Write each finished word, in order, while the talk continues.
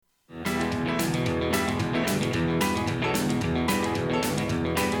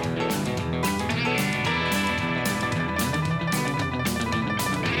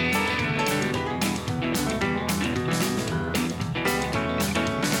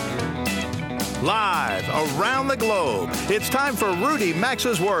Live around the globe, it's time for Rudy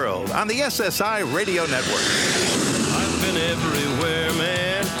Maxa's World on the SSI Radio Network. I've been everywhere,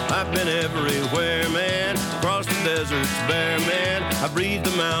 man. I've been everywhere, man. Across the deserts bare, man. I breathed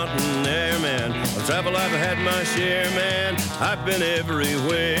the mountain air, man. Of travel I've had my share, man. I've been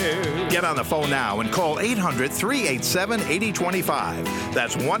everywhere. Get on the phone now and call 800-387-8025.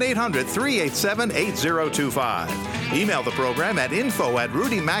 That's 1-800-387-8025. Email the program at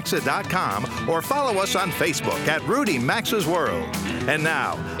info@rudymaxa.com or follow us on Facebook at Rudy Maxa's World. And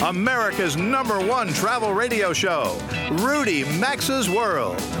now, America's #1 travel radio show, Rudy Maxa's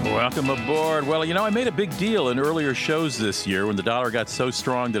World. Welcome aboard. Well, you know, I made a big deal in earlier shows this year when the dollar got so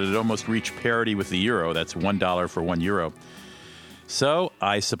strong that it almost reached parity with the euro. That's $1 for €1. So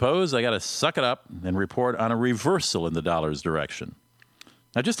I suppose I got to suck it up and report on a reversal in the dollar's direction.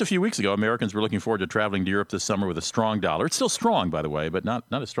 Now, just a few weeks ago, Americans were looking forward to traveling to Europe this summer with a strong dollar. It's still strong, by the way, but not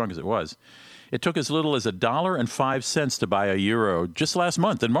as strong as it was. It took as little as $1.05 to buy a euro just last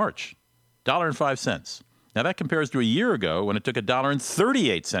month in March. $1.05. Now, that compares to a year ago when it took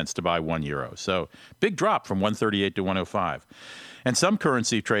 $1.38 to buy €1. So, big drop from 138 to 105. And some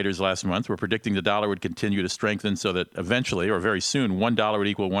currency traders last month were predicting the dollar would continue to strengthen so that eventually, or very soon, $1 would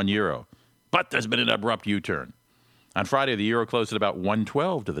equal €1. But there's been an abrupt U-turn. On Friday, the euro closed at about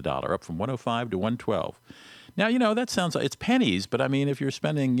 112 to the dollar, up from 105 to 112. Now, you know, that sounds like it's pennies, but I mean, if you're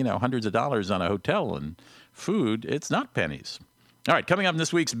spending, hundreds of dollars on a hotel and food, it's not pennies. All right, coming up in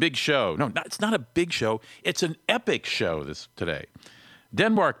this week's big show. No, it's not a big show. It's an epic show today.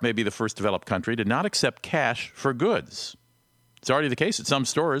 Denmark may be the first developed country to not accept cash for goods. It's already the case at some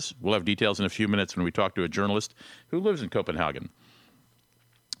stores. We'll have details in a few minutes when we talk to a journalist who lives in Copenhagen.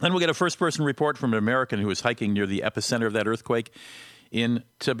 Then we'll get a first-person report from an American who was hiking near the epicenter of that earthquake in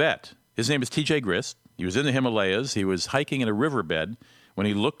Tibet. His name is T.J. Grist. He was in the Himalayas. He was hiking in a riverbed when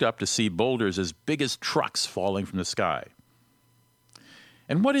he looked up to see boulders as big as trucks falling from the sky.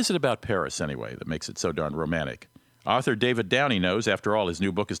 And what is it about Paris, anyway, that makes it so darn romantic? Author David Downey knows. After all, his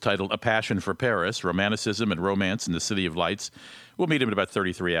new book is titled A Passion for Paris, Romanticism and Romance in the City of Lights. We'll meet him at about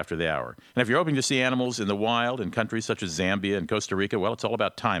 33 after the hour. And if you're hoping to see animals in the wild in countries such as Zambia and Costa Rica, well, it's all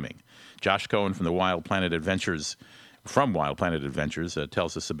about timing. Josh Cohen from Wild Planet Adventures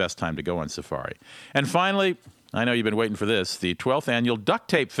tells us the best time to go on safari. And finally, I know you've been waiting for this, the 12th Annual Duct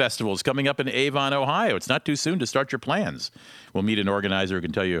Tape Festival is coming up in Avon, Ohio. It's not too soon to start your plans. We'll meet an organizer who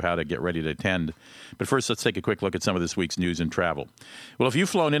can tell you how to get ready to attend. But first, let's take a quick look at some of this week's news and travel. Well, if you've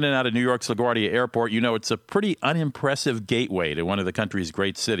flown in and out of New York's LaGuardia Airport, you know it's a pretty unimpressive gateway to one of the country's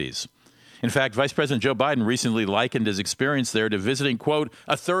great cities. In fact, Vice President Joe Biden recently likened his experience there to visiting, quote,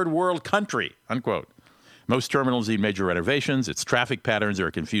 a third world country, unquote. Most terminals need major renovations. Its traffic patterns are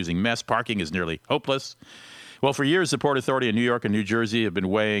a confusing mess. Parking is nearly hopeless. Well, for years, the Port Authority in New York and New Jersey has been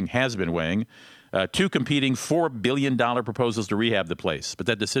weighing two competing $4 billion proposals to rehab the place. But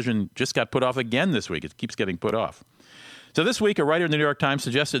that decision just got put off again this week. It keeps getting put off. So this week, a writer in the New York Times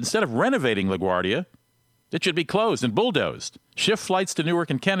suggested instead of renovating LaGuardia, it should be closed and bulldozed. Shift flights to Newark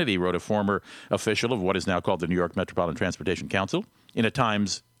and Kennedy, wrote a former official of what is now called the New York Metropolitan Transportation Council in a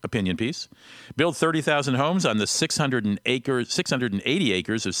Times opinion piece. Build 30,000 homes on the 680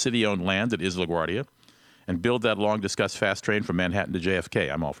 acres of city-owned land that is LaGuardia, and build that long-discussed fast train from Manhattan to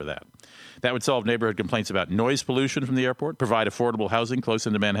JFK. I'm all for that. That would solve neighborhood complaints about noise pollution from the airport, provide affordable housing close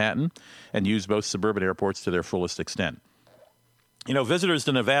into Manhattan, and use both suburban airports to their fullest extent. You know, visitors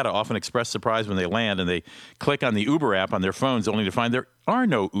to Nevada often express surprise when they land and they click on the Uber app on their phones only to find there are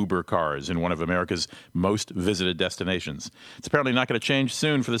no Uber cars in one of America's most visited destinations. It's apparently not going to change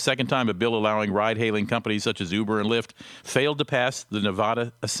soon. For the second time, a bill allowing ride-hailing companies such as Uber and Lyft failed to pass the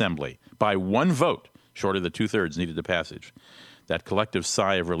Nevada Assembly by one vote, short of the two-thirds needed to passage. That collective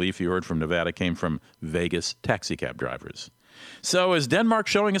sigh of relief you heard from Nevada came from Vegas taxicab drivers. So is Denmark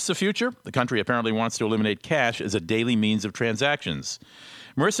showing us the future? The country apparently wants to eliminate cash as a daily means of transactions.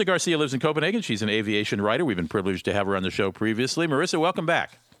 Marissa Garcia lives in Copenhagen. She's an aviation writer. We've been privileged to have her on the show previously. Marissa, welcome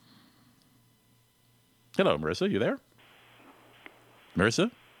back. Hello, Marissa. You there? Marissa?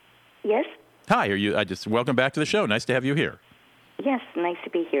 Yes. Hi. Welcome back to the show. Nice to have you here. Yes, nice to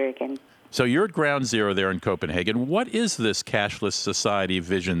be here again. So you're at Ground Zero there in Copenhagen. What is this cashless society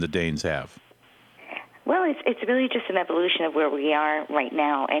vision the Danes have? Well, it's really just an evolution of where we are right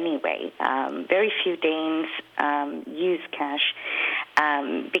now anyway. Very few Danes use cash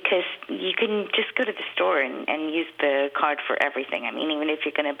because you can just go to the store and use the card for everything. I mean, even if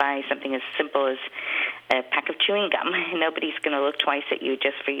you're going to buy something as simple as a pack of chewing gum, nobody's going to look twice at you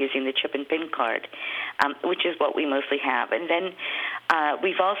just for using the chip and PIN card, which is what we mostly have. And then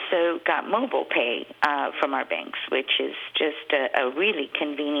we've also got mobile pay from our banks, which is just a really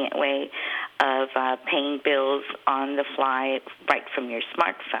convenient way of paying bills on the fly right from your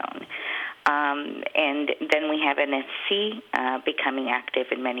smartphone. And then we have NFC becoming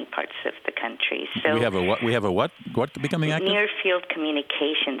active in many parts of the country. So we have a what? We have a what? What becoming active? Near field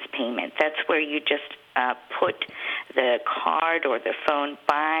communications payment. That's where you just put the card or the phone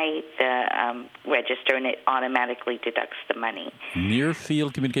by the register, and it automatically deducts the money. Near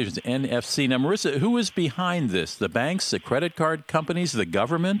field communications, NFC. Now, Marissa, who is behind this? The banks, the credit card companies, the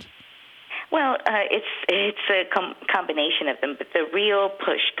government? Well, it's a combination of them, but the real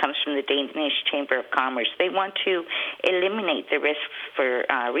push comes from the Danish Chamber of Commerce. They want to eliminate the risks for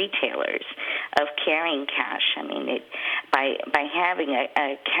retailers of carrying cash. I mean, by having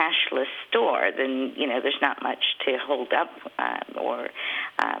a cashless store, then there's not much to hold up, or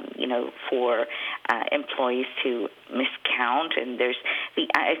for employees to miscount, and there's the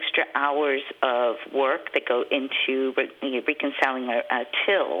extra hours of work that go into reconciling a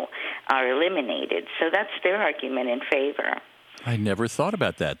till are eliminated. So that's their argument in favor. I never thought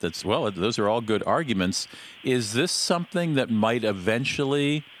about that. Those are all good arguments. Is this something that might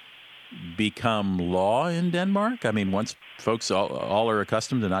eventually become law in Denmark? I mean, once folks all are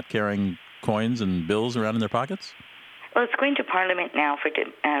accustomed to not carrying coins and bills around in their pockets? Well, it's going to Parliament now for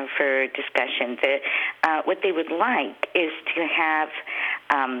discussion. What they would like is to have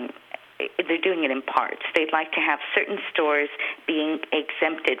they're doing it in parts. They'd like to have certain stores being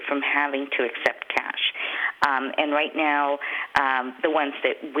exempted from having to accept cash. And right now, the ones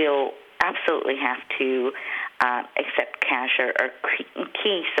that will absolutely have to accept cash are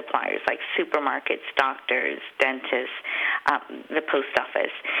key suppliers like supermarkets, doctors, dentists, the post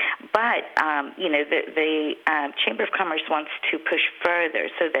office. But, the Chamber of Commerce wants to push further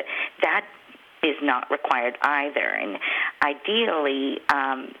so that is not required either. And ideally,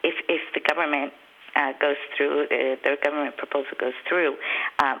 if the government goes through, the government proposal goes through,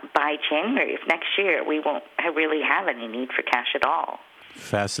 by January of next year, we won't really have any need for cash at all.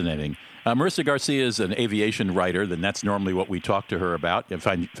 Fascinating. Marissa Garcia is an aviation writer, and that's normally what we talk to her about. In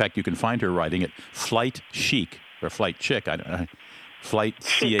fact, you can find her writing at Flight Chic, or Flight Chic,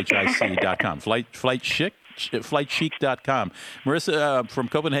 FlightChic.com. FlightChic.com. Marissa, from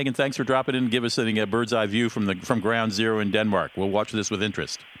Copenhagen, thanks for dropping in and give us a bird's eye view from Ground Zero in Denmark. We'll watch this with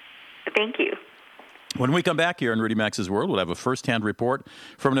interest. Thank you. When we come back here on Rudy Maxa's World, we'll have a first-hand report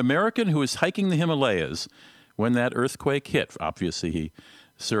from an American who was hiking the Himalayas when that earthquake hit. Obviously, he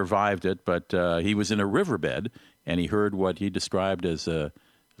survived it, but he was in a riverbed, and he heard what he described as a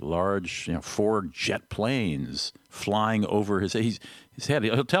large, 4 jet planes flying over his head.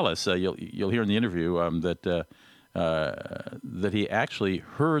 He'll tell us. You'll hear in the interview that he actually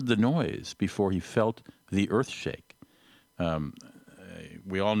heard the noise before he felt the earth shake.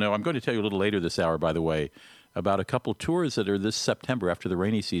 We all know. I'm going to tell you a little later this hour, by the way, about a couple tours that are this September after the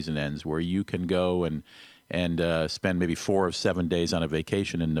rainy season ends, where you can go and spend maybe 4 or 7 days on a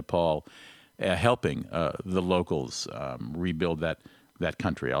vacation in Nepal, helping the locals rebuild that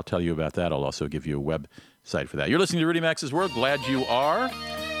country. I'll tell you about that. I'll also give you a website for that. You're listening to Rudy Maxa's World. Glad you are.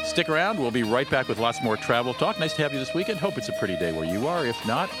 Stick around. We'll be right back with lots more travel talk. Nice to have you this weekend. Hope it's a pretty day where you are. If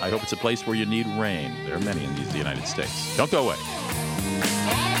not, I hope it's a place where you need rain. There are many in the United States. Don't go away.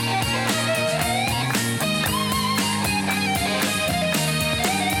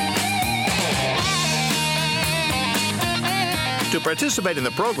 To participate in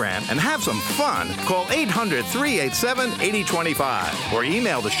the program and have some fun, call 800-387-8025 or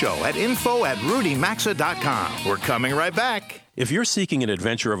email the show at info@rudymaxa.com. We're coming right back. If you're seeking an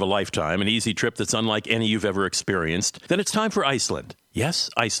adventure of a lifetime, an easy trip that's unlike any you've ever experienced, then it's time for Iceland. Yes,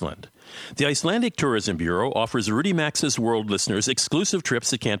 Iceland. The Icelandic Tourism Bureau offers Rudy Maxa's World listeners exclusive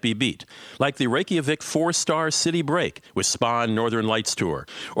trips that can't be beat, like the Reykjavik 4-star City Break with Spa and Northern Lights Tour,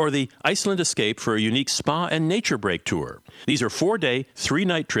 or the Iceland Escape for a unique spa and nature break tour. These are 4-day,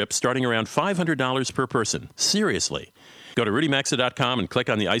 3-night trips starting around $500 per person. Seriously. Go to rudymaxa.com and click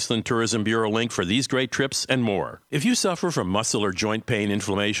on the Iceland Tourism Bureau link for these great trips and more. If you suffer from muscle or joint pain,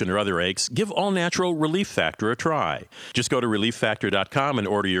 inflammation, or other aches, give All Natural Relief Factor a try. Just go to relieffactor.com and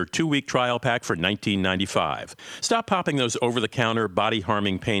order your 2-week trial pack for $19.95. Stop popping those over-the-counter,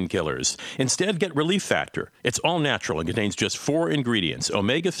 body-harming painkillers. Instead, get Relief Factor. It's all natural and contains just 4 ingredients: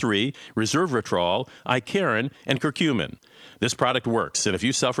 omega-3, resveratrol, icariin, and curcumin. This product works, and if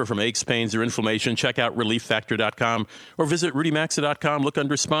you suffer from aches, pains, or inflammation, check out relieffactor.com or visit rudymaxa.com, look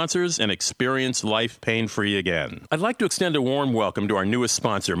under sponsors, and experience life pain-free again. I'd like to extend a warm welcome to our newest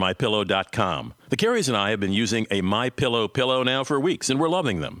sponsor, MyPillow.com. The Carries and I have been using a MyPillow pillow now for weeks, and we're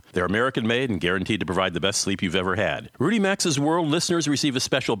loving them. They're American-made and guaranteed to provide the best sleep you've ever had. Rudy Max's World listeners receive a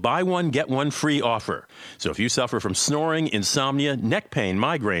special buy one, get one free offer. So if you suffer from snoring, insomnia, neck pain,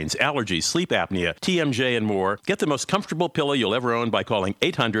 migraines, allergies, sleep apnea, TMJ, and more, get the most comfortable pillow you'll ever own by calling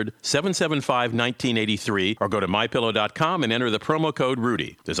 800-775-1983 or go to MyPillow.com and enter the promo code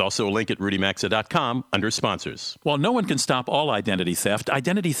Rudy. There's also a link at RudyMaxa.com under sponsors. While no one can stop all identity theft,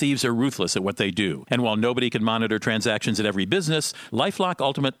 identity thieves are ruthless at what they do. And while nobody can monitor transactions at every business, LifeLock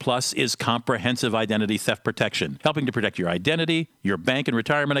Ultimate Plus is comprehensive identity theft protection, helping to protect your identity, your bank and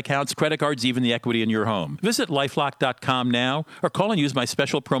retirement accounts, credit cards, even the equity in your home. Visit LifeLock.com now or call and use my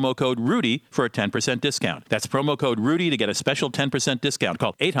special promo code Rudy for a 10% discount. That's promo code Rudy to get a special 10% discount.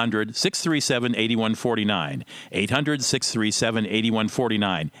 Call 800-637-8149.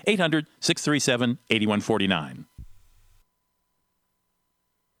 800-637-8149. 800-637-8149.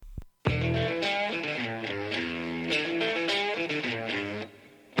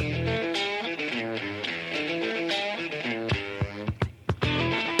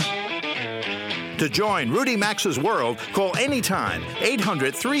 To join Rudy Max's World, call anytime,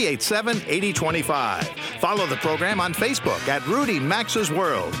 800-387-8025. Follow the program on Facebook at Rudy Max's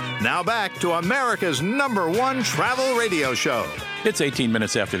World. Now back to America's #1 travel radio show. It's 18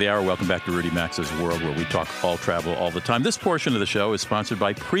 minutes after the hour. Welcome back to Rudy Max's World, where we talk all travel all the time. This portion of the show is sponsored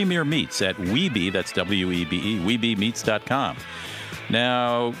by Premier Meats at Weebe, that's W-E-B-E, WeebeMeats.com.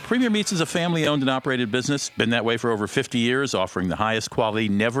 Now, Premier Meats is a family-owned and operated business, been that way for over 50 years, offering the highest quality,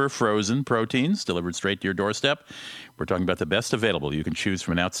 never-frozen proteins delivered straight to your doorstep. We're talking about the best available. You can choose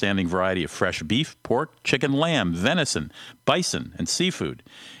from an outstanding variety of fresh beef, pork, chicken, lamb, venison, bison, and seafood.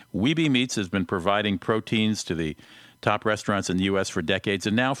 Weebe Meats has been providing proteins to the top restaurants in the U.S. for decades,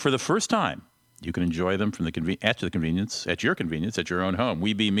 and now, for the first time, you can enjoy them from at your convenience, at your own home.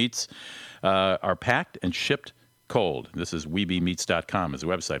 Weebe Meats are packed and shipped cold. This is WeebeMeats.com is the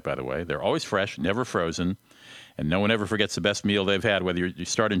website, by the way. They're always fresh, never frozen, and no one ever forgets the best meal they've had. Whether you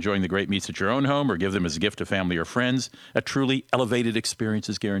start enjoying the great meats at your own home or give them as a gift to family or friends, a truly elevated experience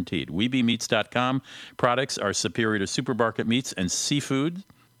is guaranteed. WeebeMeats.com products are superior to supermarket meats and seafood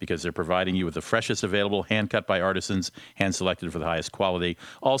because they're providing you with the freshest available, hand-cut by artisans, hand-selected for the highest quality,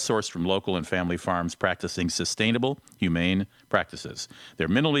 all sourced from local and family farms practicing sustainable, humane practices. They're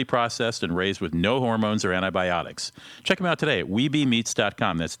minimally processed and raised with no hormones or antibiotics. Check them out today at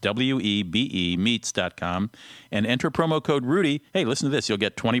WeebeMeats.com. That's W-E-B-E Meats.com. And enter promo code Rudy. Hey, listen to this. You'll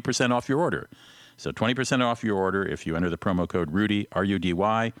get 20% off your order. So 20% off your order if you enter the promo code Rudy,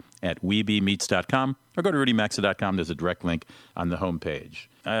 R-U-D-Y, at WeebeMeats.com, or go to RudyMaxa.com. There's a direct link on the homepage.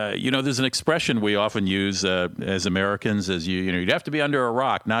 There's an expression we often use as Americans, you'd have to be under a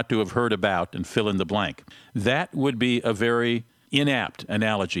rock not to have heard about and fill in the blank. That would be a very inapt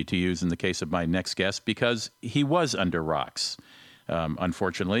analogy to use in the case of my next guest because he was under rocks.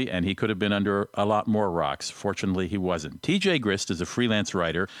 Unfortunately, and he could have been under a lot more rocks. Fortunately, he wasn't. TJ Grist is a freelance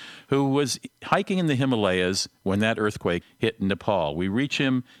writer who was hiking in the Himalayas when that earthquake hit Nepal. We reach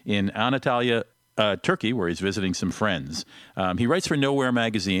him in Antalya, Turkey, where he's visiting some friends. He writes for Nowhere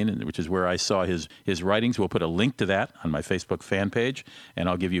Magazine, which is where I saw his writings. We'll put a link to that on my Facebook fan page, and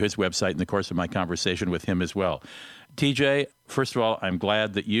I'll give you his website in the course of my conversation with him as well. TJ, first of all, I'm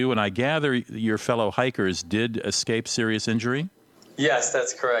glad that you and I gather your fellow hikers did escape serious injury. Yes,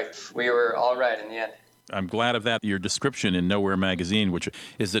 that's correct. We were all right in the end. I'm glad of that. Your description in Nowhere Magazine, which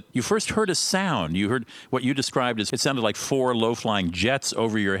is that you first heard a sound. You heard what you described as it sounded like 4 low-flying jets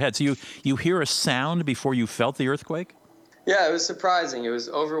over your head. So you hear a sound before you felt the earthquake? Yeah, it was surprising. It was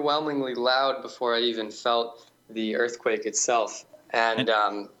overwhelmingly loud before I even felt the earthquake itself. And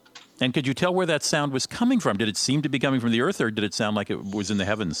could you tell where that sound was coming from? Did it seem to be coming from the earth, or did it sound like it was in the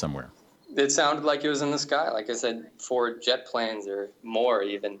heavens somewhere? It sounded like it was in the sky. Like I said, 4 jet planes or more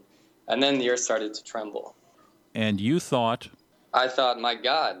even. And then the earth started to tremble. And you thought? I thought, my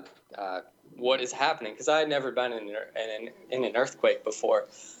God, what is happening? Because I had never been in an earthquake before.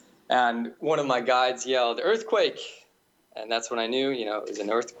 And one of my guides yelled, "Earthquake!" And that's when I knew, it was an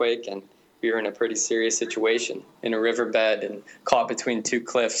earthquake, and we were in a pretty serious situation in a riverbed and caught between 2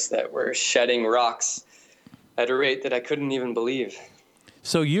 cliffs that were shedding rocks at a rate that I couldn't even believe.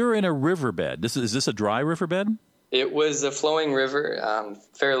 So you're in a riverbed. Is this a dry riverbed? It was a flowing river,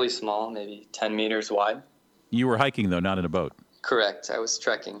 fairly small, maybe 10 meters wide. You were hiking, though, not in a boat. Correct. I was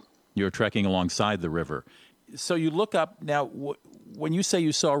trekking. You were trekking alongside the river. So you look up. Now, when you say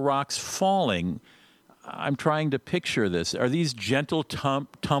you saw rocks falling, I'm trying to picture this. Are these gentle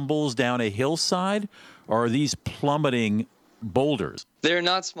tumbles down a hillside, or are these plummeting boulders? They're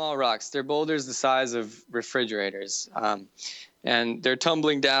not small rocks. They're boulders the size of refrigerators. And they're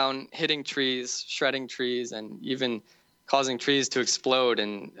tumbling down, hitting trees, shredding trees, and even causing trees to explode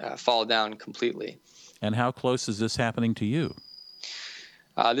and fall down completely. And how close is this happening to you?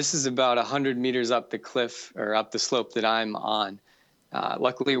 This is about 100 meters up the cliff, or up the slope that I'm on.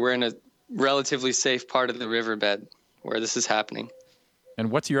 Luckily, we're in a relatively safe part of the riverbed where this is happening. And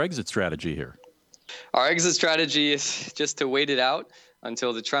what's your exit strategy here? Our exit strategy is just to wait it out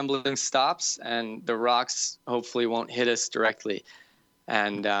until the trembling stops and the rocks hopefully won't hit us directly.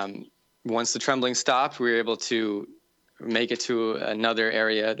 And once the trembling stopped, we were able to make it to another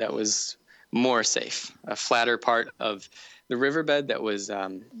area that was more safe, a flatter part of the riverbed that was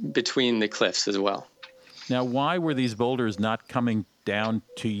between the cliffs as well. Now, why were these boulders not coming down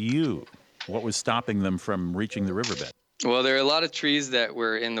to you? What was stopping them from reaching the riverbed? Well, there are a lot of trees that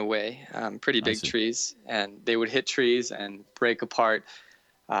were in the way, pretty big trees, and they would hit trees and break apart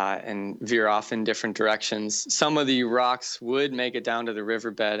and veer off in different directions. Some of the rocks would make it down to the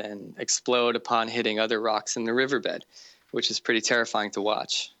riverbed and explode upon hitting other rocks in the riverbed, which is pretty terrifying to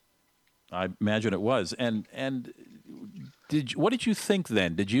watch. I imagine it was. And what did you think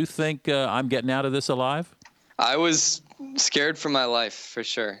then? Did you think I'm getting out of this alive? I was scared for my life, for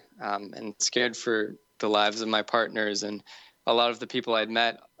sure, and scared for the lives of my partners and a lot of the people I'd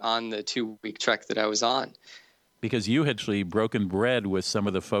met on the 2-week trek that I was on. Because you had actually broken bread with some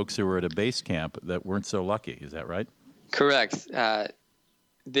of the folks who were at a base camp that weren't so lucky. Is that right? Correct.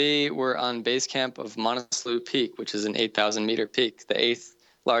 They were on base camp of Manaslu Peak, which is an 8,000-meter peak, the 8th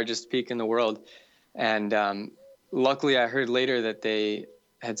largest peak in the world. And luckily, I heard later that they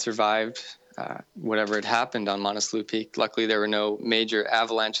had survived whatever had happened on Manaslu Peak. Luckily, there were no major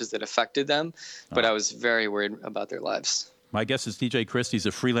avalanches that affected them, but I was very worried about their lives. My guest is TJ Christie. He's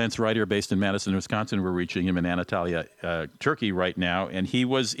a freelance writer based in Madison, Wisconsin. We're reaching him in Antalya, Turkey right now, and he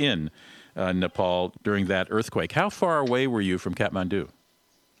was in Nepal during that earthquake. How far away were you from Kathmandu?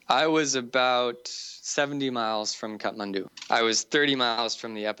 I was about 70 miles from Kathmandu. I was 30 miles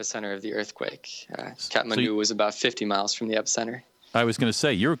from the epicenter of the earthquake. Kathmandu was about 50 miles from the epicenter. I was going to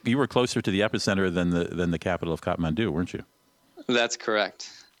say, you were closer to the epicenter than the capital of Kathmandu, weren't you? That's correct.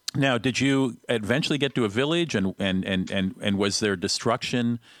 Now, did you eventually get to a village, and was there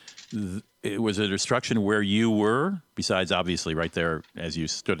destruction? Was there destruction where you were, besides obviously right there as you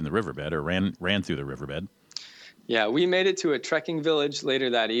stood in the riverbed or ran through the riverbed? Yeah, we made it to a trekking village later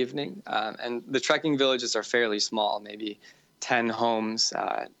that evening, and the trekking villages are fairly small, maybe 10 homes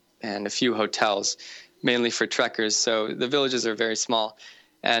and a few hotels, mainly for trekkers. So the villages are very small.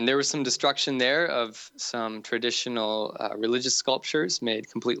 And there was some destruction there of some traditional religious sculptures made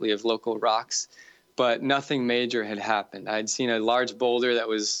completely of local rocks, but nothing major had happened. I'd seen a large boulder that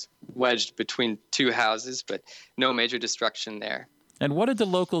was wedged between two houses, but no major destruction there. And what did the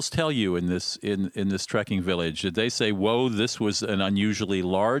locals tell you in this trekking village? Did they say, whoa, this was an unusually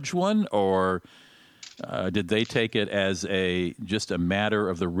large one, or did they take it as just a matter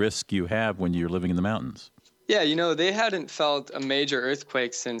of the risk you have when you're living in the mountains? Yeah, they hadn't felt a major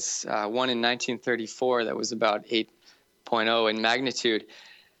earthquake since one in 1934 that was about 8.0 in magnitude.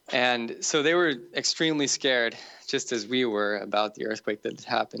 And so they were extremely scared, just as we were, about the earthquake that had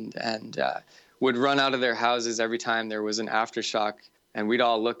happened, and would run out of their houses every time there was an aftershock. And we'd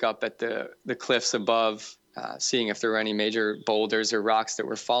all look up at the cliffs above, seeing if there were any major boulders or rocks that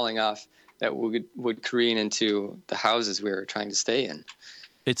were falling off that would careen into the houses we were trying to stay in.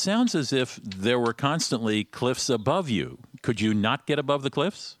 It sounds as if there were constantly cliffs above you. Could you not get above the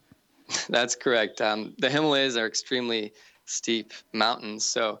cliffs? That's correct. The Himalayas are extremely steep mountains,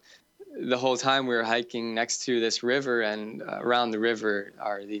 so the whole time we were hiking next to this river, and around the river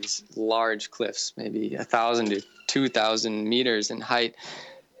are these large cliffs, maybe 1,000 to 2,000 meters in height,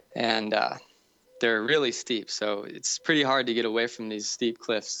 and they're really steep, so it's pretty hard to get away from these steep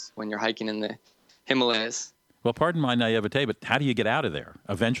cliffs when you're hiking in the Himalayas. Well, pardon my naivete, but how do you get out of there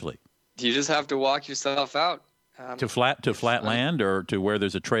eventually? You just have to walk yourself out. To flat land, or to where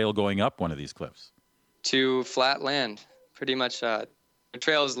there's a trail going up one of these cliffs? To flat land. Pretty much the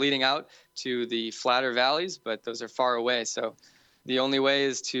trail is leading out to the flatter valleys, but those are far away. So the only way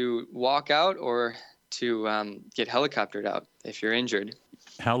is to walk out or to get helicoptered out if you're injured.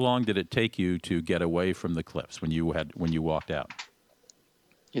 How long did it take you to get away from the cliffs when you walked out?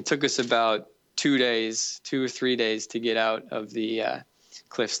 It took us about 2 or 3 days to get out of the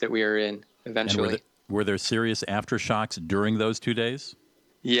cliffs that we were in eventually. And were there serious aftershocks during those 2 days?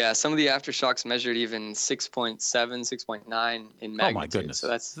 Yeah, some of the aftershocks measured even 6.7, 6.9 in magnitude. Oh my goodness, so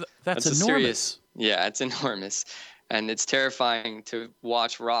that's enormous. Serious. Yeah, it's enormous, and it's terrifying to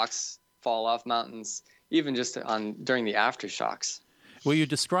watch rocks fall off mountains, even just during the aftershocks. Well, you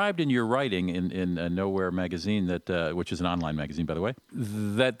described in your writing in Nowhere magazine, that which is an online magazine, by the way,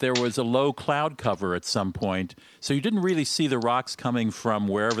 that there was a low cloud cover at some point. So you didn't really see the rocks coming from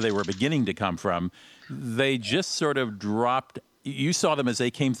wherever they were beginning to come from. They just sort of dropped. You saw them as they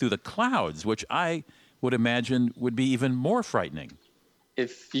came through the clouds, which I would imagine would be even more frightening.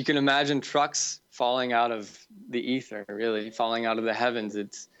 If you can imagine trucks falling out of the ether, really falling out of the heavens,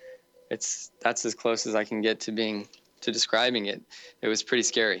 that's as close as I can get to describing it. It was pretty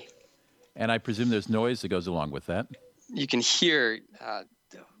scary. And I presume there's noise that goes along with that. You can hear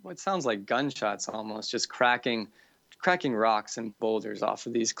what sounds like gunshots almost, just cracking rocks and boulders off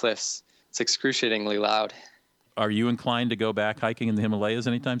of these cliffs. It's excruciatingly loud. Are you inclined to go back hiking in the Himalayas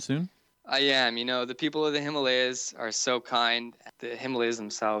anytime soon? I am. The people of the Himalayas are so kind. The Himalayas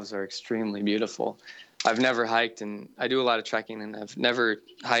themselves are extremely beautiful. I've never hiked, and I do a lot of trekking, and I've never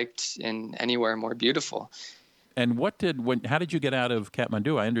hiked in anywhere more beautiful. And how did you get out of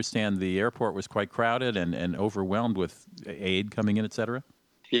Kathmandu? I understand the airport was quite crowded and overwhelmed with aid coming in, et cetera.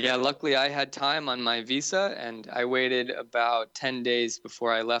 Yeah, luckily I had time on my visa, and I waited about 10 days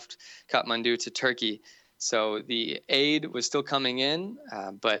before I left Kathmandu to Turkey. So the aid was still coming in,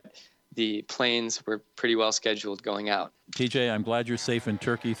 but the planes were pretty well scheduled going out. TJ, I'm glad you're safe in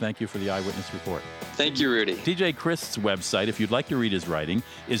Turkey. Thank you for the eyewitness report. Thank you, Rudy. TJ Christ's website, if you'd like to read his writing,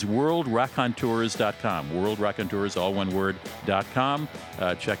 is worldracontours.com. Worldracontours, all one word, .com.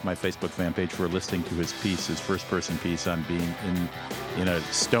 Check my Facebook fan page for a listing to his piece, his first-person piece on being in a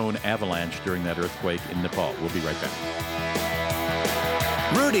stone avalanche during that earthquake in Nepal. We'll be right back.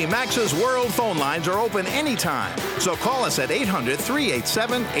 Rudy Maxa's World phone lines are open anytime, so call us at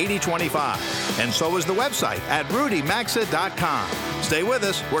 800-387-8025. And so is the website at rudymaxa.com. Stay with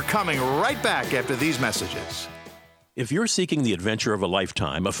us. We're coming right back after these messages. If you're seeking the adventure of a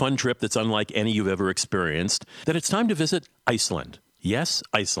lifetime, a fun trip that's unlike any you've ever experienced, then it's time to visit Iceland. Yes,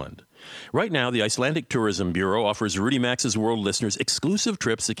 Iceland. Right now, the Icelandic Tourism Bureau offers Rudy Maxa's World listeners exclusive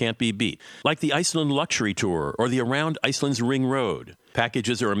trips that can't be beat, like the Iceland Luxury Tour or the Around Iceland's Ring Road.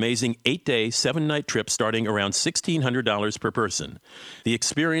 Packages are amazing 8-day, 7-night trips starting around $1,600 per person. The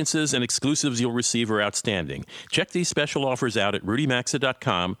experiences and exclusives you'll receive are outstanding. Check these special offers out at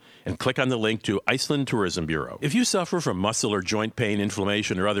rudymaxa.com and click on the link to Iceland Tourism Bureau. If you suffer from muscle or joint pain,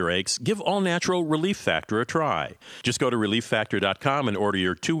 inflammation, or other aches, give All Natural Relief Factor a try. Just go to relieffactor.com and order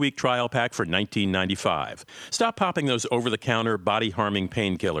your 2-week trial pack for $19.95. Stop popping those over-the-counter, body-harming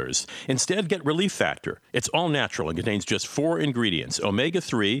painkillers. Instead, get Relief Factor. It's all natural and contains just 4 ingredients: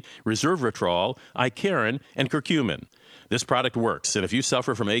 omega-3, resveratrol, icariin, and curcumin. This product works, and if you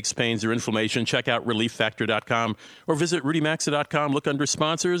suffer from aches, pains, or inflammation, check out relieffactor.com or visit rudymaxa.com, look under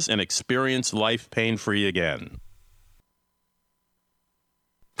sponsors, and experience life pain-free again.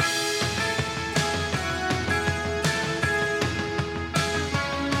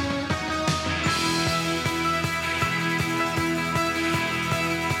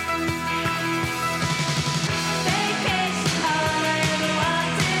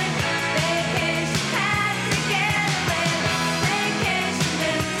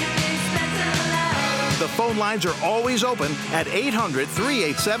 The phone lines are always open at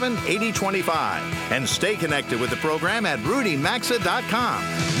 800-387-8025. And stay connected with the program at rudymaxa.com.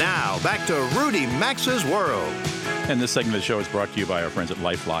 Now, back to Rudy Maxa's World. And this segment of the show is brought to you by our friends at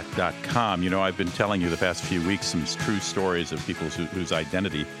LifeLock.com. I've been telling you the past few weeks some true stories of people whose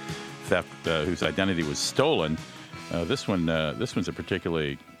identity theft, whose identity was stolen. This one's a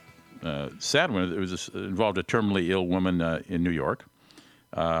particularly sad one. It involved a terminally ill woman in New York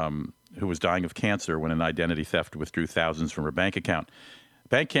who was dying of cancer when an identity theft withdrew thousands from her bank account.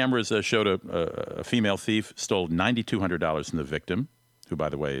 Bank cameras showed a female thief stole $9,200 from the victim, who, by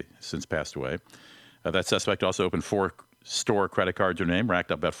the way, since passed away. That suspect also opened 4 store credit cards in her name,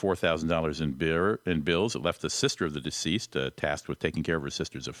 racked up about $4,000 in bills. It left the sister of the deceased tasked with taking care of her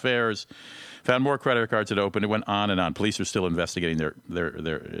sister's affairs. Found more credit cards that opened. It went on and on. Police are still investigating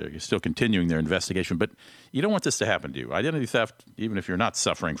they're still continuing their investigation. But you don't want this to happen to you. Identity theft, even if you're not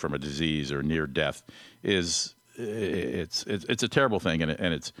suffering from a disease or near death, it's a terrible thing,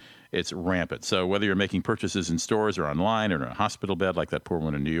 and it's rampant. So whether you're making purchases in stores or online or in a hospital bed like that poor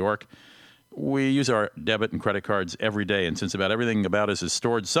one in New York, we use our debit and credit cards every day, and since about everything about us is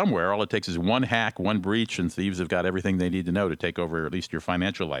stored somewhere, all it takes is one hack, one breach, and thieves have got everything they need to know to take over at least your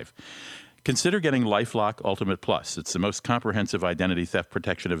financial life. Consider getting LifeLock Ultimate Plus. It's the most comprehensive identity theft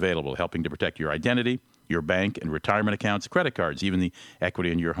protection available, helping to protect your identity, your bank and retirement accounts, credit cards, even the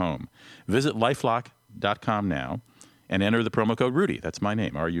equity in your home. Visit LifeLock.com now and enter the promo code Rudy. That's my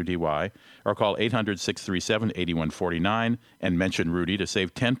name, R-U-D-Y, or call 800-637-8149 and mention Rudy to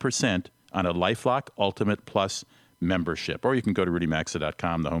save 10% on a LifeLock Ultimate Plus membership. Or you can go to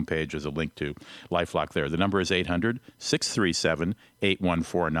rudymaxa.com. The homepage is a link to LifeLock there. The number is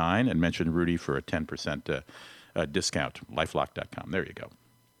 800-637-8149, and mention Rudy for a 10% discount. LifeLock.com. There you go.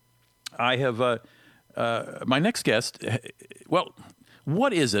 I have my next guest. Well,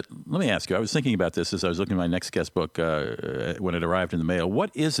 what is it? Let me ask you. I was thinking about this as I was looking at my next guest book when it arrived in the mail.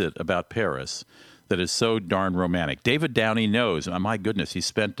 What is it about Paris that is so darn romantic? David Downey knows. My goodness, he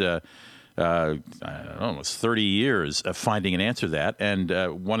spent almost 30 years finding an answer to that. And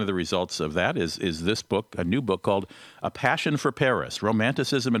one of the results of that is this book, a new book called A Passion for Paris,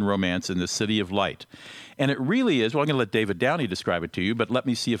 Romanticism and Romance in the City of Light. And it really is, well, I'm going to let David Downey describe it to you, but let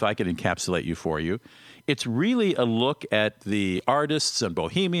me see if I can encapsulate you for you. It's really a look at the artists and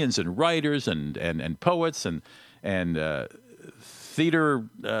bohemians and writers and poets and theater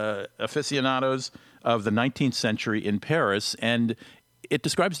aficionados of the 19th century in Paris, and it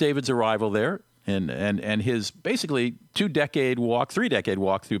describes David's arrival there and his basically 3-decade walk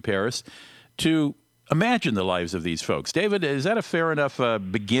through Paris to imagine the lives of these folks. David, is that a fair enough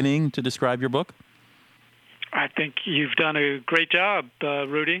beginning to describe your book? I think you've done a great job,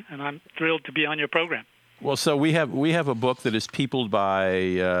 Rudy, and I'm thrilled to be on your program. Well, so we have a book that is peopled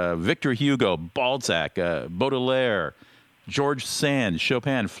by Victor Hugo, Balzac, Baudelaire, George Sand,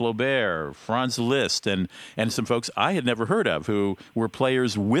 Chopin, Flaubert, Franz Liszt, and some folks I had never heard of who were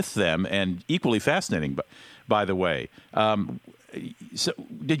players with them and equally fascinating, by the way. So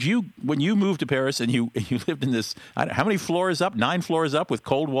did you, when you moved to Paris and you lived in this, how many floors up? 9 floors up with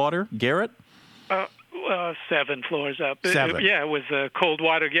cold water garret? 7 floors up. 7. It was a cold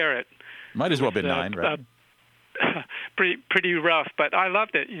water garret. Might as well have been 9, right? Pretty rough, but I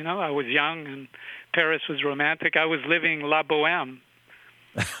loved it. You know, I was young and Paris was romantic. I was living La Bohème.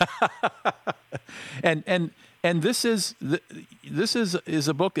 and this is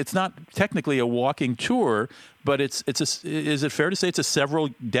a book. It's not technically a walking tour, but is it fair to say it's a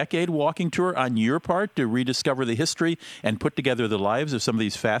several-decade walking tour on your part to rediscover the history and put together the lives of some of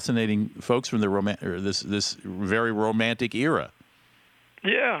these fascinating folks from this very romantic era?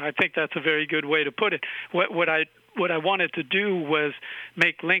 Yeah, I think that's a very good way to put it. What I wanted to do was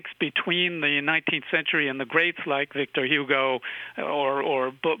make links between the 19th century and the greats like Victor Hugo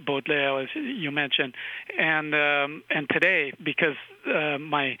or Baudelaire, as you mentioned, and today, because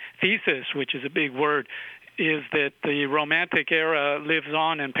my thesis, which is a big word, is that the Romantic era lives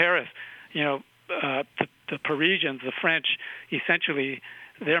on in Paris. You know, the Parisians, the French, essentially,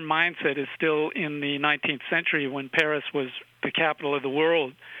 their mindset is still in the 19th century when Paris was the capital of the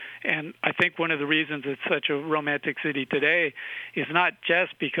world. And I think one of the reasons it's such a romantic city today is not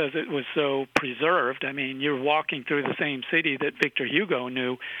just because it was so preserved. I mean, you're walking through the same city that Victor Hugo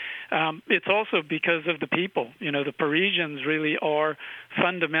knew. It's also because of the people. You know, the Parisians really are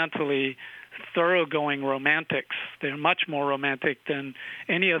fundamentally thoroughgoing romantics. They're much more romantic than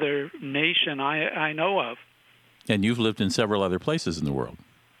any other nation I know of. And you've lived in several other places in the world.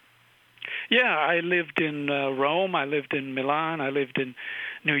 Yeah, I lived in Rome, I lived in Milan, I lived in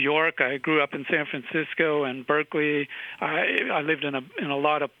New York, I grew up in San Francisco and Berkeley. I lived in a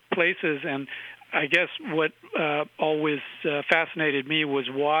lot of places, and I guess what always fascinated me was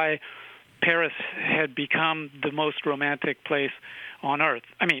why Paris had become the most romantic place on earth.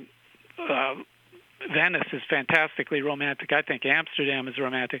 I mean, Venice is fantastically romantic. I think Amsterdam is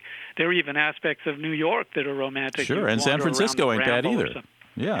romantic. There are even aspects of New York that are romantic. Sure, and San Francisco ain't bad either.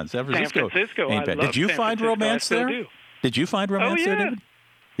 Yeah, San Francisco ain't bad. Did you find romance there? Did you find romance there, David?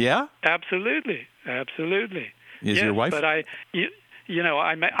 Yeah? Absolutely. Is your wife? But I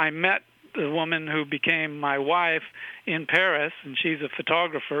met the woman who became my wife in Paris, and she's a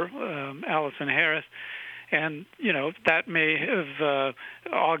photographer, Alison Harris. And, you know, that may have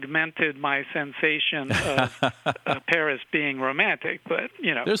augmented my sensation of Paris being romantic. But,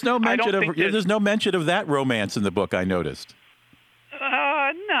 you know, there's no mention of that romance in the book, I noticed.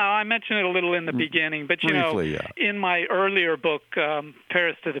 No, I mentioned it a little in the beginning, but briefly, in my earlier book,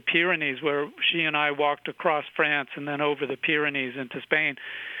 Paris to the Pyrenees, where she and I walked across France and then over the Pyrenees into Spain,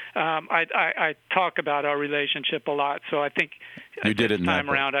 I talk about our relationship a lot. So I think you did it in time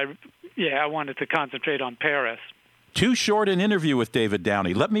around. I wanted to concentrate on Paris. Too short an interview with David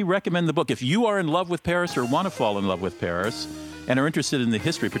Downey. Let me recommend the book. If you are in love with Paris or want to fall in love with Paris and are interested in the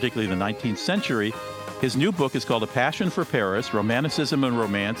history, particularly the 19th century, his new book is called A Passion for Paris, Romanticism and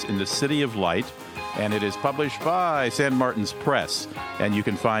Romance in the City of Light, and it is published by San Martin's Press. And you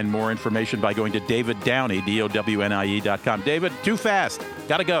can find more information by going to David Downey, DOWNIE.com. David, too fast.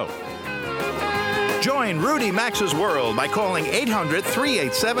 Gotta go. Join Rudy Maxa's World by calling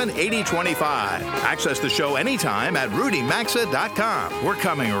 800-387-8025. Access the show anytime at rudymaxa.com. We're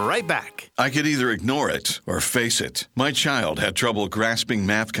coming right back. I could either ignore it or face it. My child had trouble grasping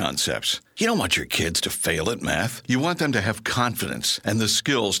math concepts. You don't want your kids to fail at math. You want them to have confidence and the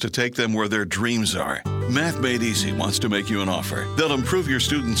skills to take them where their dreams are. Math Made Easy wants to make you an offer. They'll improve your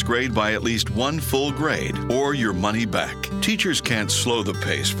student's grade by at least one full grade or your money back. Teachers can't slow the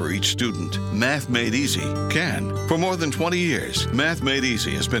pace for each student. Math Made Easy can. For more than 20 years, Math Made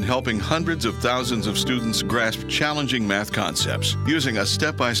Easy has been helping hundreds of thousands of students grasp challenging math concepts using a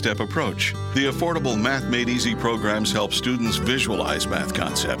step-by-step approach. The affordable Math Made Easy programs help students visualize math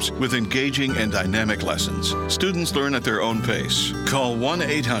concepts with engaging and dynamic lessons. Students learn at their own pace. Call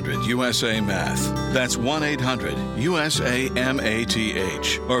 1-800-USA-MATH. That's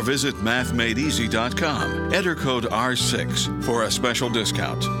 1-800-USA-MATH. Or visit mathmadeeasy.com. Enter code R6 for a special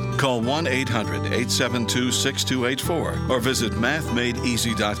discount. Call 1-800-872-6284 or visit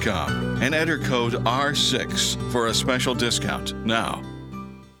mathmadeeasy.com and enter code R6 for a special discount now.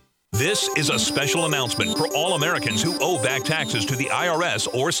 This is a special announcement for all Americans who owe back taxes to the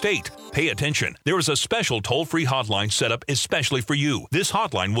IRS or state. Pay attention. There is a special toll-free hotline set up especially for you. This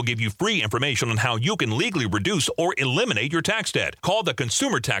hotline will give you free information on how you can legally reduce or eliminate your tax debt. Call the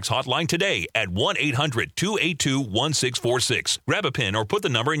Consumer Tax Hotline today at 1-800-282-1646. Grab a pen or put the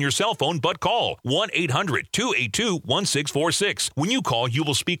number in your cell phone, but call 1-800-282-1646. When you call, you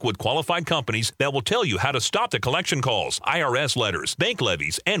will speak with qualified companies that will tell you how to stop the collection calls, IRS letters, bank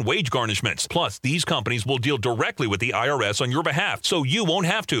levies, and wage garnishments. Plus, these companies will deal directly with the IRS on your behalf, so you won't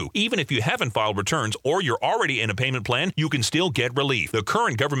have to. Even if you haven't filed returns or you're already in a payment plan, you can still get relief. The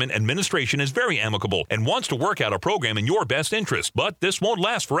current government administration is very amicable and wants to work out a program in your best interest, but this won't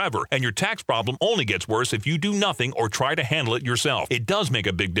last forever, and your tax problem only gets worse if you do nothing or try to handle it yourself. It does make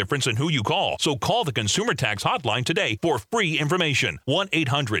a big difference in who you call, so call the Consumer Tax Hotline today for free information.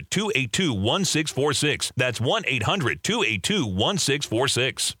 1-800-282-1646. That's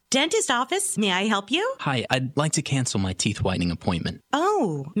 1-800-282-1646. Dentist office, may I help you? Hi, I'd like to cancel my teeth whitening appointment.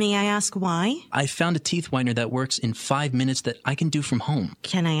 Oh, may I ask why? I found a teeth whitener that works in 5 minutes that I can do from home.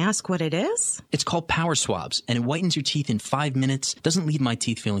 Can I ask what it is? It's called Power Swabs, and it whitens your teeth in 5 minutes, doesn't leave my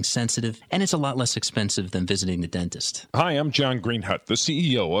teeth feeling sensitive, and it's a lot less expensive than visiting the dentist. Hi, I'm John Greenhut, the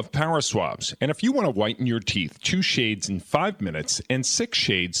CEO of Power Swabs, and if you want to whiten your teeth 2 shades in 5 minutes and 6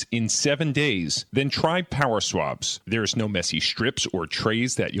 shades in 7 days, then try Power Swabs. There's no messy strips or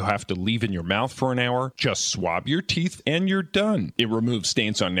trays that you'll have to leave in your mouth for an hour. Just swab your teeth and you're done. It removes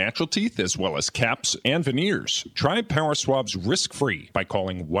stains on natural teeth as well as caps and veneers. Try Power Swabs risk-free by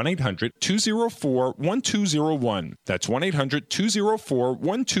calling 1-800-204-1201. That's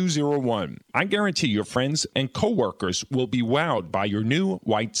 1-800-204-1201. I guarantee your friends and coworkers will be wowed by your new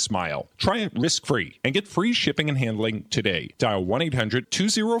white smile. Try it risk-free and get free shipping and handling today. Dial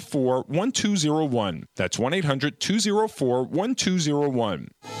 1-800-204-1201. That's 1-800-204-1201.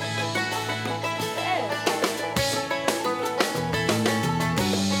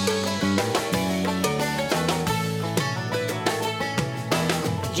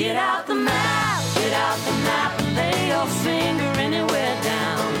 Get out the map, and lay your finger anywhere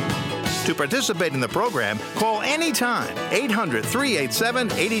down. To participate in the program, call anytime,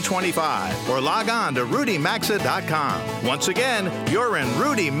 800-387-8025, or log on to rudymaxa.com. Once again, you're in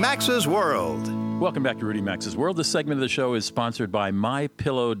Rudy Maxa's World. Welcome back to Rudy Maxa's World. This segment of the show is sponsored by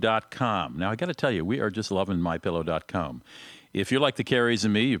MyPillow.com. Now, I got to tell you, we are just loving MyPillow.com. If you're like the Carries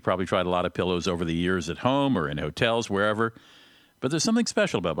and me, you've probably tried a lot of pillows over the years at home or in hotels, wherever. But there's something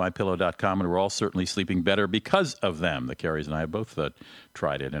special about MyPillow.com, and we're all certainly sleeping better because of them. The Carries and I have both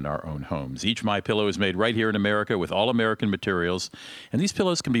tried it in our own homes. Each MyPillow is made right here in America with all American materials, and these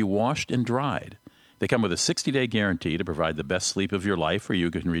pillows can be washed and dried. They come with a 60-day guarantee to provide the best sleep of your life, or you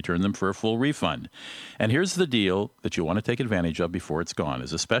can return them for a full refund. And here's the deal that you want to take advantage of before it's gone.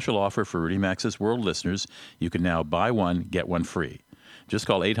 As a special offer for Rudy Maxa's World listeners, you can now buy one, get one free. Just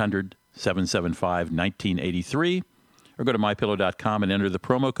call 800-775-1983, or go to MyPillow.com and enter the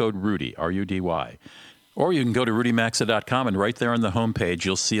promo code RUDY, R-U-D-Y. Or you can go to RudyMaxa.com, and right there on the homepage,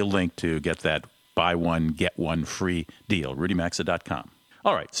 you'll see a link to get that buy one, get one free deal, RudyMaxa.com.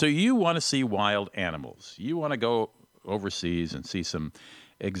 All right, so you want to see wild animals. You want to go overseas and see some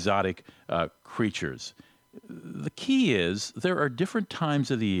exotic creatures. The key is there are different times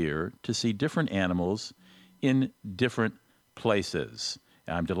of the year to see different animals in different places.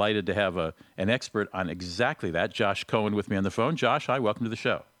 I'm delighted to have an expert on exactly that, Josh Cohen, with me on the phone. Josh, hi, welcome to the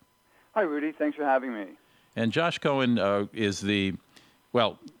show. Hi, Rudy. Thanks for having me. And Josh Cohen is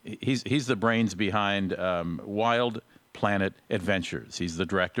he's the brains behind Wild Planet Adventures. He's the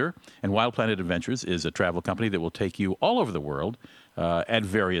director, and Wild Planet Adventures is a travel company that will take you all over the world at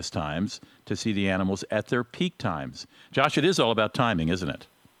various times to see the animals at their peak times. Josh, it is all about timing, isn't it?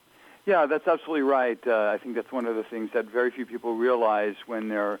 Yeah, that's absolutely right. I think that's one of the things that very few people realize when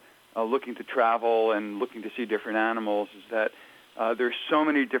they're looking to travel and looking to see different animals is that there's so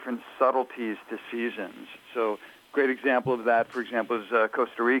many different subtleties to seasons. So great example of that, for example, is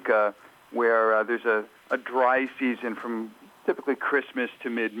Costa Rica, where there's a dry season from typically Christmas to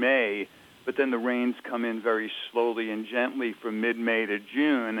mid-May, but then the rains come in very slowly and gently from mid-May to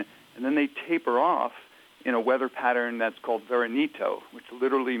June, and then they taper off in a weather pattern that's called Veranito, which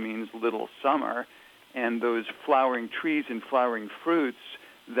literally means little summer. And those flowering trees and flowering fruits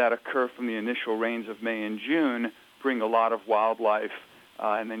that occur from the initial rains of May and June bring a lot of wildlife.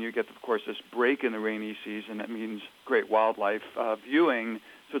 And then you get, of course, this break in the rainy season that means great wildlife viewing.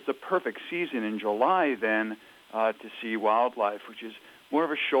 So it's a perfect season in July then to see wildlife, which is more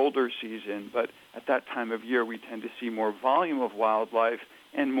of a shoulder season. But at that time of year, we tend to see more volume of wildlife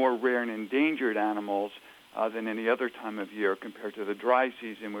and more rare and endangered animals than any other time of year compared to the dry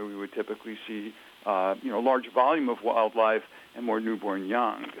season where we would typically see a large volume of wildlife and more newborn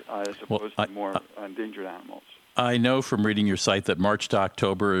young as opposed to more endangered animals. I know from reading your site that March to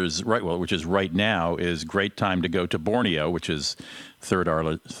October is which is right now, is great time to go to Borneo, which is third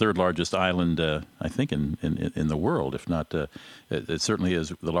largest island, I think, in the world. If not, it certainly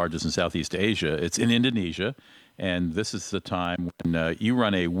is the largest in Southeast Asia. It's in Indonesia, and this is the time when you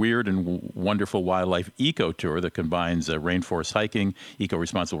run a weird and wonderful wildlife eco tour that combines rainforest hiking,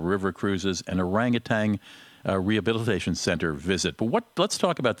 eco-responsible river cruises, and orangutan rehabilitation center visit. But let's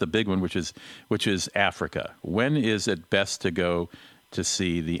talk about the big one, which is Africa. When is it best to go to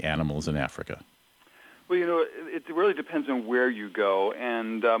see the animals in Africa? Well, it really depends on where you go,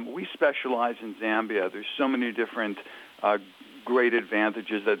 and we specialize in Zambia. There's so many different great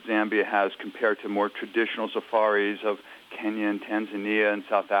advantages that Zambia has compared to more traditional safaris of Kenya and Tanzania and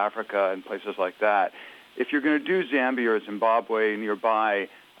South Africa and places like that. If you're going to do Zambia or Zimbabwe nearby,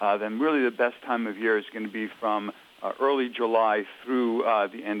 then really the best time of year is going to be from early July through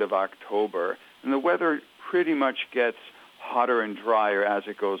the end of October. And the weather pretty much gets hotter and drier as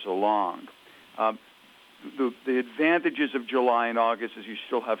it goes along. The advantages of July and August is you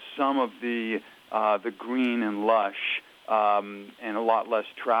still have some of the green and lush and a lot less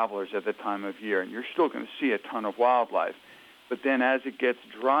travelers at the time of year. And you're still going to see a ton of wildlife. But then as it gets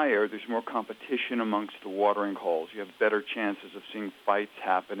drier, there's more competition amongst the watering holes. You have better chances of seeing fights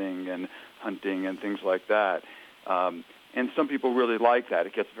happening and hunting and things like that. And some people really like that.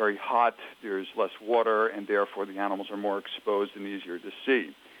 It gets very hot, there's less water, and therefore the animals are more exposed and easier to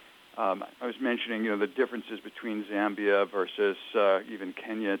see. I was mentioning, the differences between Zambia versus even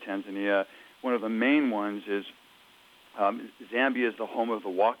Kenya, Tanzania. One of the main ones is Zambia is the home of the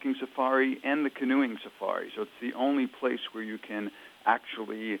walking safari and the canoeing safari. So it's the only place where you can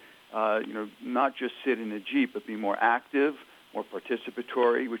actually, not just sit in a jeep, but be more active, more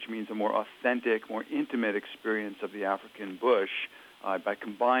participatory, which means a more authentic, more intimate experience of the African bush by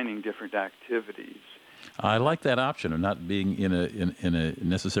combining different activities. I like that option of not being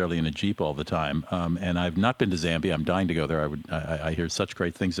necessarily in a jeep all the time. And I've not been to Zambia. I'm dying to go there. I hear such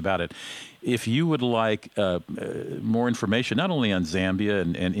great things about it. If you would like more information, not only on Zambia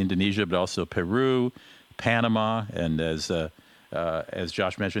and Indonesia, but also Peru, Panama, and as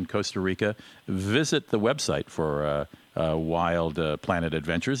Josh mentioned, Costa Rica, visit the website for Wild Planet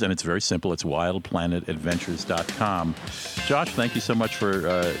Adventures, and it's very simple. It's wildplanetadventures.com. Josh, thank you so much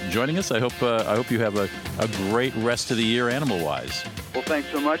for joining us. I hope you have a great rest of the year animal-wise. Well, thanks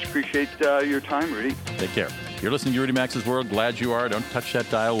so much. Appreciate your time, Rudy. Take care. You're listening to Rudy Max's World. Glad you are. Don't touch that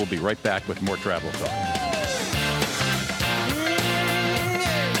dial. We'll be right back with more travel talk.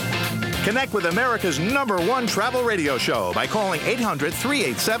 Connect with America's #1 travel radio show by calling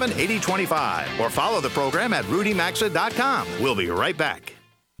 800-387-8025 or follow the program at rudymaxa.com. We'll be right back.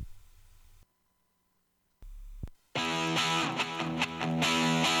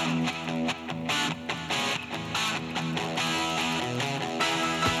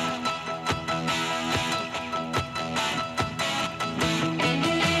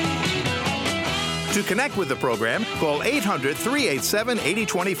 To connect with the program, call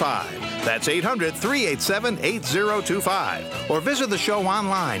 800-387-8025. That's 800-387-8025. Or visit the show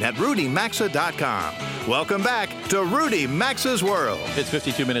online at rudymaxa.com. Welcome back to Rudy Maxa's World. It's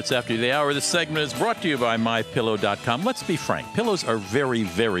 52 minutes after the hour. This segment is brought to you by MyPillow.com. Let's be frank. Pillows are very,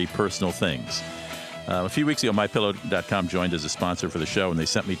 very personal things. A few weeks ago, MyPillow.com joined as a sponsor for the show, and they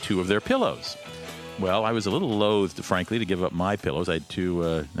sent me 2 of their pillows. Well, I was a little loath, frankly, to give up my pillows. I had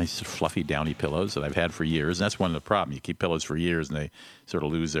two nice fluffy downy pillows that I've had for years, and that's one of the problems. You keep pillows for years, and they sort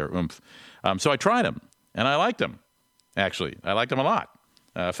of lose their oomph. So I tried them, and I liked them, actually. I liked them a lot.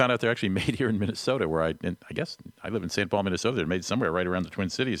 I found out they're actually made here in Minnesota, where I guess I live in St. Paul, Minnesota. They're made somewhere right around the Twin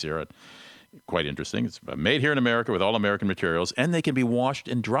Cities here. Quite interesting. It's made here in America with all American materials, and they can be washed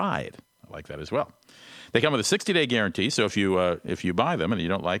and dried. I like that as well. They come with a 60-day guarantee, so if you buy them and you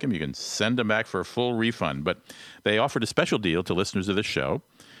don't like them, you can send them back for a full refund. But they offered a special deal to listeners of this show.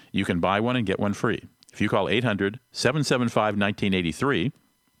 You can buy one and get one free. If you call 800-775-1983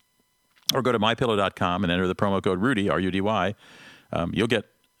 or go to mypillow.com and enter the promo code Rudy, R-U-D-Y, you'll get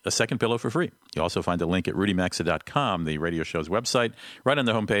a second pillow for free. You'll also find a link at rudymaxa.com, the radio show's website. Right on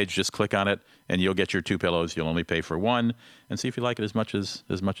the homepage, just click on it, and you'll get your two pillows. You'll only pay for one, and see if you like it as much as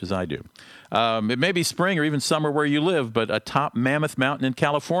I do. It may be spring or even summer where you live, but atop Mammoth Mountain in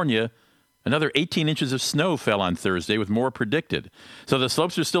California, another 18 inches of snow fell on Thursday, with more predicted. So the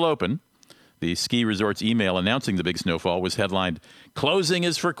slopes are still open. The ski resort's email announcing the big snowfall was headlined, "Closing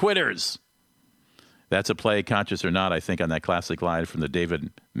is for quitters." That's a play, conscious or not, I think, on that classic line from the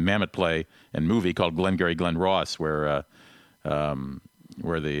David Mamet play and movie called Glengarry Glen Ross, where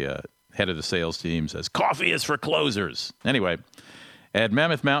the head of the sales team says, "Coffee is for closers." Anyway, at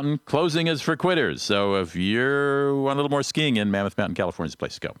Mammoth Mountain, closing is for quitters. So if you want a little more skiing in Mammoth Mountain, California is the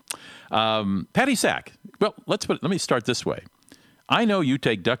place to go. Patty Sack. Well, let me start this way. I know you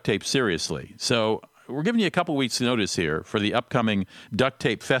take duct tape seriously, so we're giving you a couple weeks' notice here for the upcoming Duct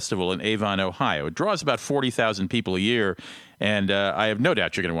Tape Festival in Avon, Ohio. It draws about 40,000 people a year, and I have no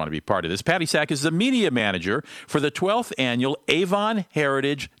doubt you're going to want to be part of this. Patty Sack is the media manager for the 12th Annual Avon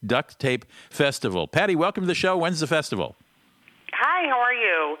Heritage Duct Tape Festival. Patty, welcome to the show. When's the festival? Hi, how are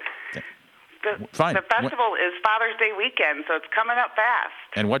you? Fine. The festival is Father's Day weekend, so it's coming up fast.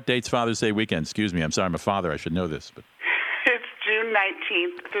 And what date's Father's Day weekend? Excuse me, I'm sorry, I'm a father. I should know this. But It's June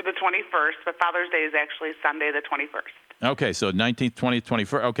 19th through the 21st, but Father's Day is actually Sunday the 21st. Okay, so 19th, 20th,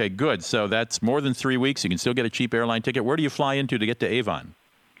 21st. Okay, good. So that's more than 3 weeks. You can still get a cheap airline ticket. Where do you fly into to get to Avon?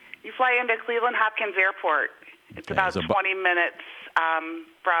 You fly into Cleveland Hopkins Airport. It's about 20 minutes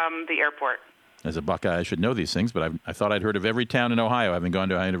from the airport. As a Buckeye, I should know these things, but I thought I'd heard of every town in Ohio. I haven't gone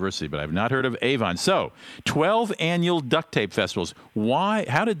to Ohio University, but I've not heard of Avon. So, 12 annual duct tape festivals. Why?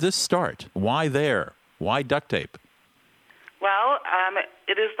 How did this start? Why there? Why duct tape? Well,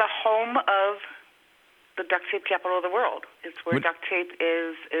 it is the home of the duct tape capital of the world. It's where duct tape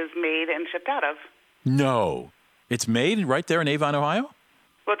is made and shipped out of. No. It's made right there in Avon, Ohio?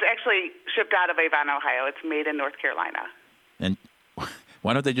 Well, it's actually shipped out of Avon, Ohio. It's made in North Carolina. And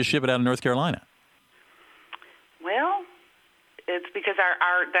why don't they just ship it out of North Carolina? Well, it's because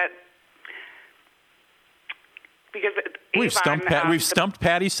We've stumped Patty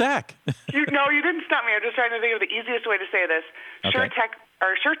Sack. You didn't stump me. I'm just trying to think of the easiest way to say this. Okay.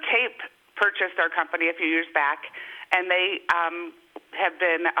 Sure Tape purchased our company a few years back, and they have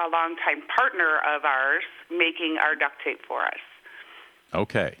been a longtime partner of ours, making our duct tape for us.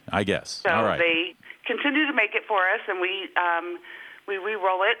 Okay, I guess. So all right. They continue to make it for us, and we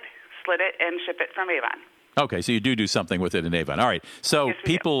re-roll it, slit it, and ship it from Avon. Okay, so you do something with it in Avon. All right. So yes,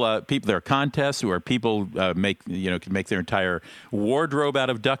 people, there are contests where people can make their entire wardrobe out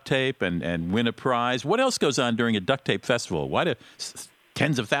of duct tape and win a prize. What else goes on during a duct tape festival? Why do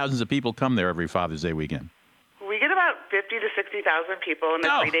tens of thousands of people come there every Father's Day weekend? We get about 50 to 60,000 people in the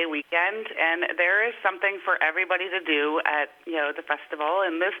 3-day weekend, and there is something for everybody to do at the festival.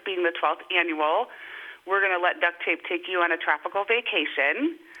 And this being the 12th annual, we're going to let duct tape take you on a tropical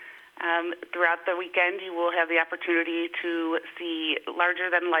vacation. Throughout the weekend, you will have the opportunity to see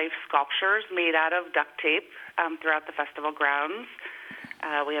larger-than-life sculptures made out of duct tape throughout the festival grounds.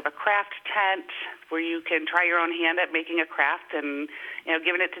 We have a craft tent where you can try your own hand at making a craft and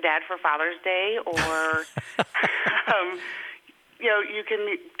giving it to Dad for Father's Day, or you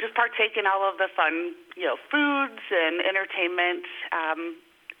can just partake in all of the fun foods and entertainment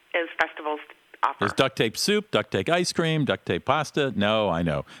as festivals offer. There's duct tape soup, duct tape ice cream, duct tape pasta. No, I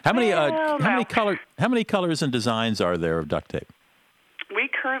know. How many colors and designs are there of duct tape? We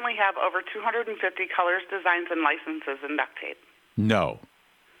currently have over 250 colors, designs, and licenses in duct tape. No.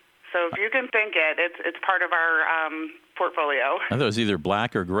 So if you can think it's part of our portfolio. I thought it was either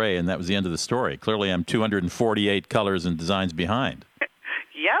black or gray, and that was the end of the story. Clearly, I'm 248 colors and designs behind.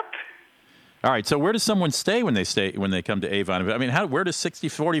 Yep. All right, so where does someone stay when they come to Avon? I mean, where does 60,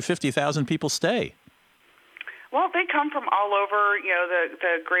 40, 50,000 people stay? Well, they come from all over,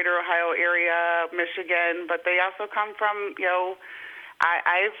 the greater Ohio area, Michigan, but they also come from,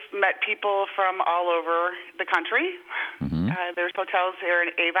 I've met people from all over the country. Mm-hmm. There's hotels here in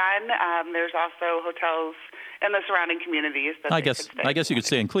Avon. There's also hotels in the surrounding communities. That I guess you could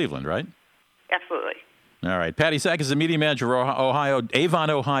stay in Cleveland, right? Absolutely. All right. Patty Sack is the media manager of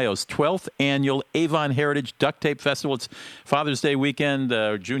Avon, Ohio's 12th annual Avon Heritage Duct Tape Festival. It's Father's Day weekend,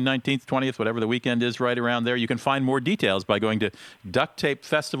 June 19th, 20th, whatever the weekend is, right around there. You can find more details by going to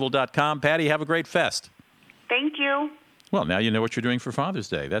ducttapefestival.com. Patty, have a great fest. Thank you. Well, now you know what you're doing for Father's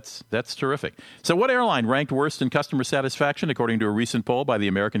Day. That's terrific. So what airline ranked worst in customer satisfaction, according to a recent poll by the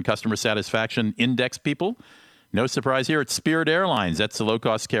American Customer Satisfaction Index people? No surprise here, it's Spirit Airlines. That's the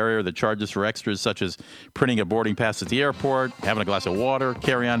low-cost carrier that charges for extras such as printing a boarding pass at the airport, having a glass of water,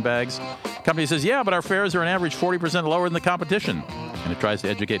 carry-on bags. The company says, yeah, but our fares are on average 40% lower than the competition. And it tries to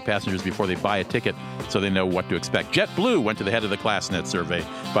educate passengers before they buy a ticket so they know what to expect. JetBlue went to the head of the ClassNet survey,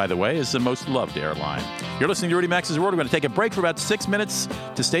 by the way, is the most loved airline. You're listening to Rudy Max's World. We're going to take a break for about 6 minutes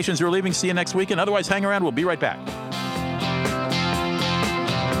to stations who are leaving. See you next weekend. Otherwise, hang around. We'll be right back.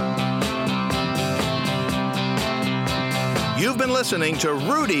 You've been listening to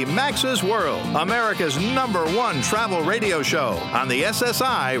Rudy Max's World, America's #1 travel radio show on the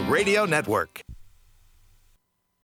SSI Radio Network.